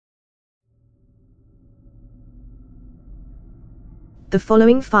The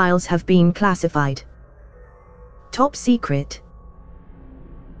following files have been classified. Top secret.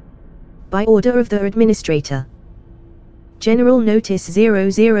 By order of the administrator. General Notice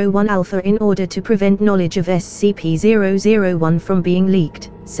 001 Alpha. In order to prevent knowledge of SCP-001 from being leaked,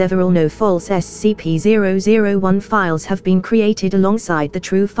 several no-false SCP-001 files have been created alongside the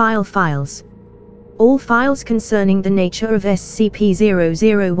true file files. All files concerning the nature of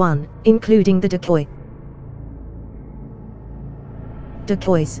SCP-001, including the decoys,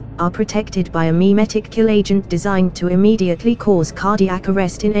 are protected by a memetic kill agent designed to immediately cause cardiac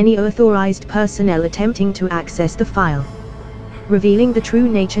arrest in any authorized personnel attempting to access the file. Revealing the true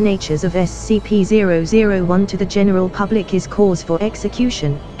natures of SCP-001 to the general public is cause for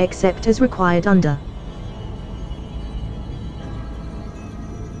execution, except as required under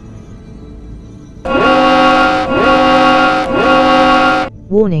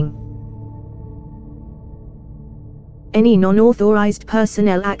Warning. Any non-authorized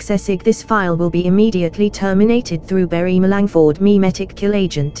personnel accessing this file will be immediately terminated through Berry Melangford memetic kill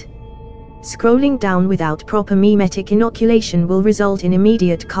agent. Scrolling down without proper memetic inoculation will result in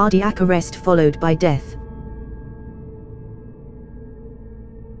immediate cardiac arrest followed by death.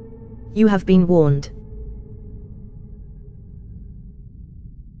 You have been warned.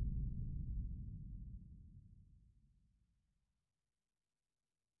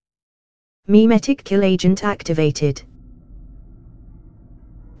 Memetic kill agent activated.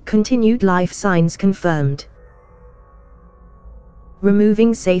 Continued life signs confirmed.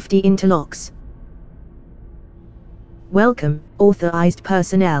 Removing safety interlocks. Welcome, authorized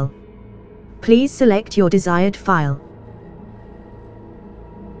personnel. Please select your desired file.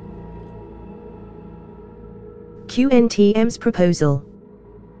 QNTM's proposal.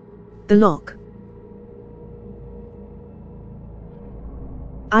 The lock.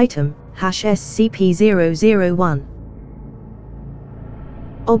 Item, #SCP-001.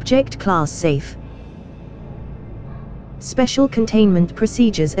 Object Class Safe. Special Containment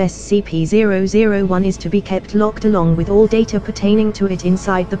Procedures. SCP-001 is to be kept locked along with all data pertaining to it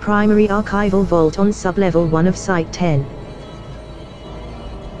inside the primary archival vault on Sublevel 1 of Site 10.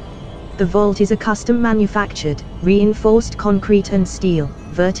 The vault is a custom-manufactured, reinforced concrete and steel,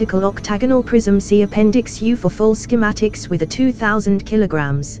 vertical octagonal prism. See Appendix U for full schematics with a 2,000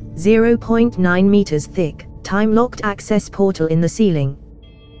 kilograms, 0.9 meters thick, time-locked access portal in the ceiling.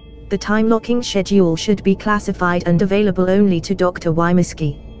 The time-locking schedule should be classified and available only to Dr.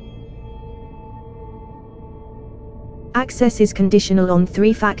 Wymiski. Access is conditional on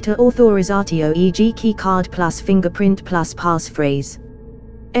 3-factor authorizatio, e.g. keycard plus fingerprint plus passphrase.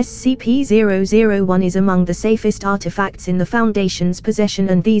 SCP-001 is among the safest artifacts in the Foundation's possession,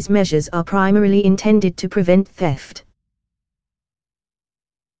 and these measures are primarily intended to prevent theft.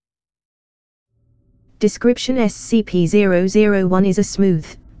 Description: SCP-001 is a smooth,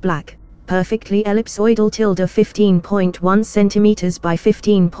 black, perfectly ellipsoidal 15.1 cm by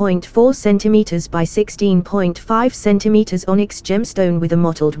 15.4 cm by 16.5 cm onyx gemstone with a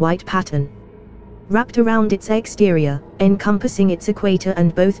mottled white pattern. Wrapped around its exterior, encompassing its equator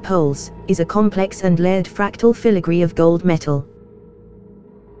and both poles, is a complex and layered fractal filigree of gold metal.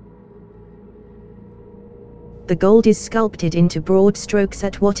 The gold is sculpted into broad strokes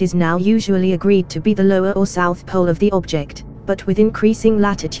at what is now usually agreed to be the lower or south pole of the object, but with increasing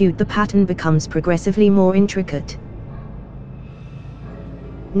latitude the pattern becomes progressively more intricate.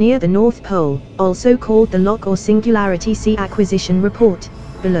 Near the North Pole, also called the lock or singularity, see Acquisition Report,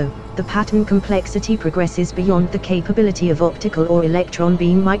 below, the pattern complexity progresses beyond the capability of optical or electron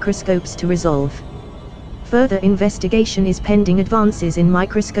beam microscopes to resolve. Further investigation is pending. Advances in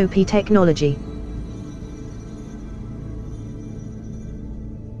microscopy technology.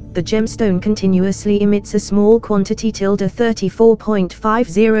 The gemstone continuously emits a small quantity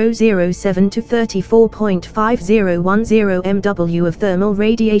 34.5007 to 34.5010 MW of thermal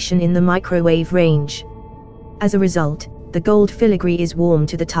radiation in the microwave range. As a result, the gold filigree is warm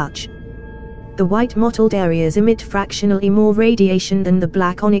to the touch. The white mottled areas emit fractionally more radiation than the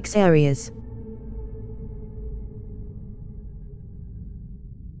black onyx areas.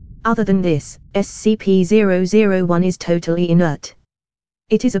 Other than this, SCP-001 is totally inert.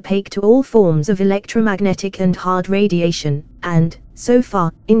 It is opaque to all forms of electromagnetic and hard radiation, and, so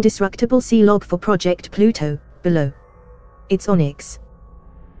far, indestructible. See log for Project Pluto, below. Its onyx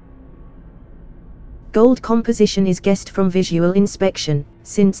gold composition is guessed from visual inspection,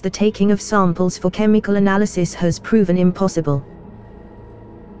 since the taking of samples for chemical analysis has proven impossible.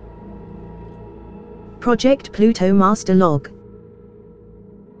 Project Pluto Master Log.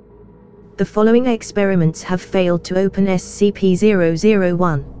 The following experiments have failed to open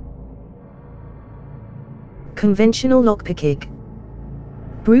SCP-001. Conventional lockpicking.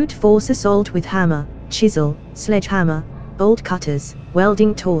 brute force assault with hammer, chisel, sledgehammer, bolt cutters,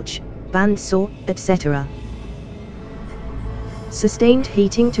 welding torch, bandsaw, etc. Sustained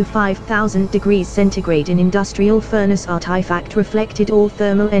heating to 5000 degrees centigrade in industrial furnace artifact reflected all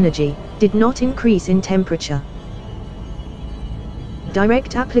thermal energy, did not increase in temperature.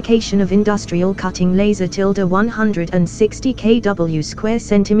 Direct application of industrial cutting laser (160 kW square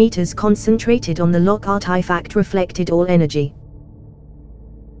centimeters) concentrated on the lock artifact reflected all energy.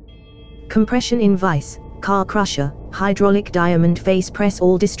 Compression in vise, car crusher, hydraulic diamond face press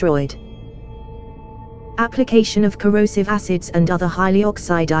all destroyed. Application of corrosive acids and other highly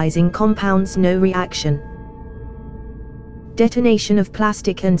oxidizing compounds no reaction. Detonation of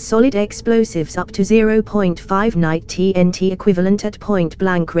plastic and solid explosives up to 0.5 knight TNT equivalent at point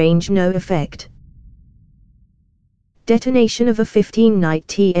blank range no effect. Detonation of a 15 knight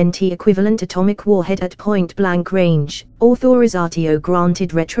TNT equivalent atomic warhead at point blank range, authorizatio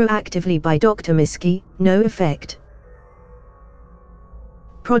granted retroactively by Dr. Miski, no effect.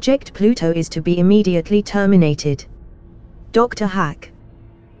 Project Pluto is to be immediately terminated. Dr. Hack.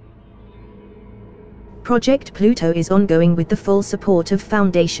 Project Pluto is ongoing with the full support of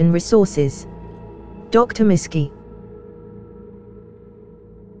Foundation resources. Dr. Miski.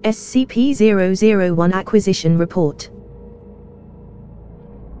 SCP-001 Acquisition Report.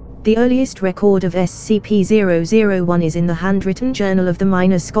 The earliest record of SCP-001 is in the handwritten journal of the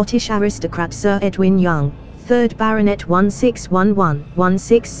minor Scottish aristocrat Sir Edwin Young, 3rd Baronet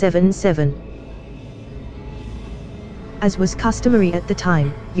 1611-1677. As was customary at the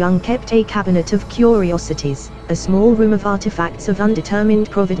time, Young kept a cabinet of curiosities, a small room of artifacts of undetermined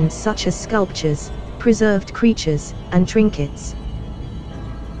provenance such as sculptures, preserved creatures, and trinkets.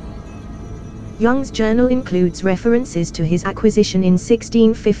 Young's journal includes references to his acquisition in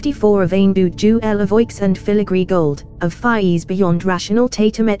 1654 of Ainbud Jewel of Oix and filigree gold, of Faiz beyond rational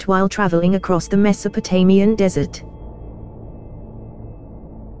Tatamet while traveling across the Mesopotamian desert.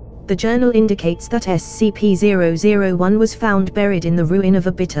 The journal indicates that SCP-001 was found buried in the ruin of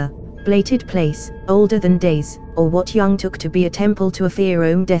a bitter, belated place, older than days, or what Young took to be a temple to a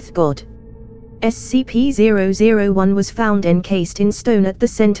Pharaoh death god. SCP-001 was found encased in stone at the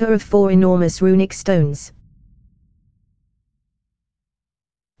center of 4 enormous runic stones.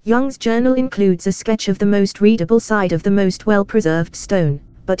 Young's journal includes a sketch of the most readable side of the most well-preserved stone,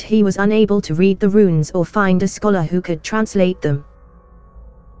 but he was unable to read the runes or find a scholar who could translate them.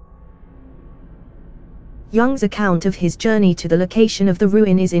 Young's account of his journey to the location of the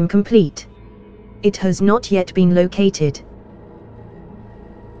ruin is incomplete. It has not yet been located.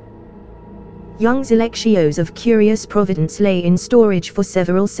 Young's Electios of Curious Providence lay in storage for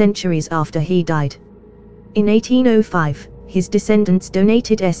several centuries after he died. In 1805, his descendants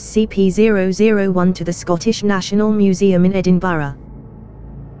donated SCP-001 to the Scottish National Museum in Edinburgh.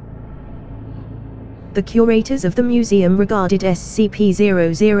 The curators of the museum regarded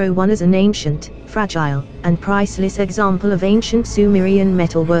SCP-001 as an ancient, fragile, and priceless example of ancient Sumerian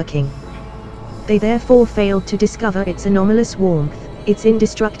metalworking. They therefore failed to discover its anomalous warmth, its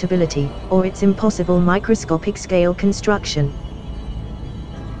indestructibility, or its impossible microscopic scale construction.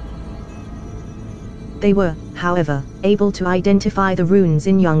 They were, however, able to identify the runes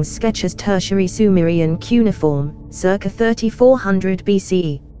in Young's sketch as tertiary Sumerian cuneiform, circa 3400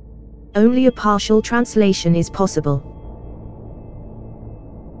 BCE. Only a partial translation is possible.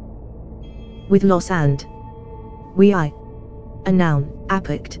 With loss and a noun,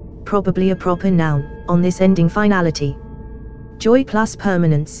 aspect, probably a proper noun, on this ending finality. Joy plus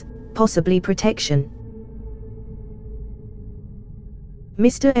permanence, possibly protection.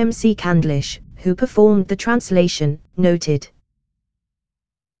 Mr. M.C. Candlish, who performed the translation, noted,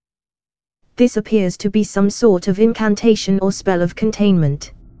 "This appears to be some sort of incantation or spell of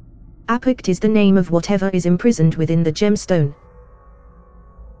containment. Aspect is the name of whatever is imprisoned within the gemstone."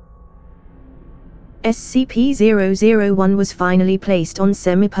 SCP-001 was finally placed on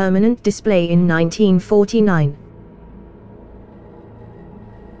semi-permanent display in 1949.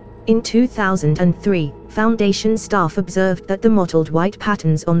 In 2003, Foundation staff observed that the mottled white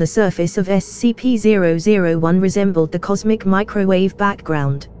patterns on the surface of SCP-001 resembled the cosmic microwave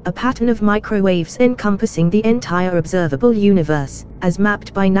background, a pattern of microwaves encompassing the entire observable universe, as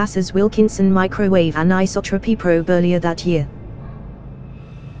mapped by NASA's Wilkinson Microwave Anisotropy probe earlier that year.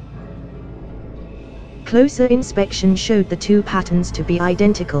 Closer inspection showed the two patterns to be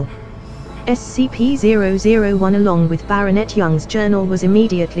identical. SCP-001 along with Baronet Young's journal was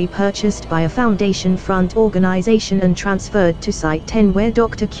immediately purchased by a Foundation front organization and transferred to Site 10 where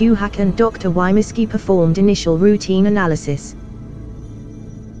Dr. Q. Hack and Dr. Y. Miski performed initial routine analysis.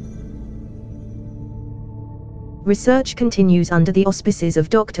 Research continues under the auspices of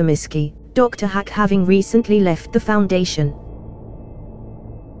Dr. Miski, Dr. Hack having recently left the Foundation.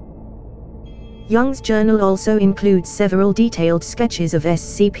 Young's journal also includes several detailed sketches of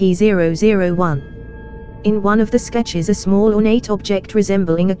SCP-001. In one of the sketches, a small ornate object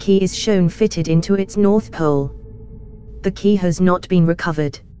resembling a key is shown fitted into its north pole. The key has not been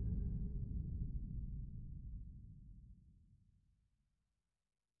recovered.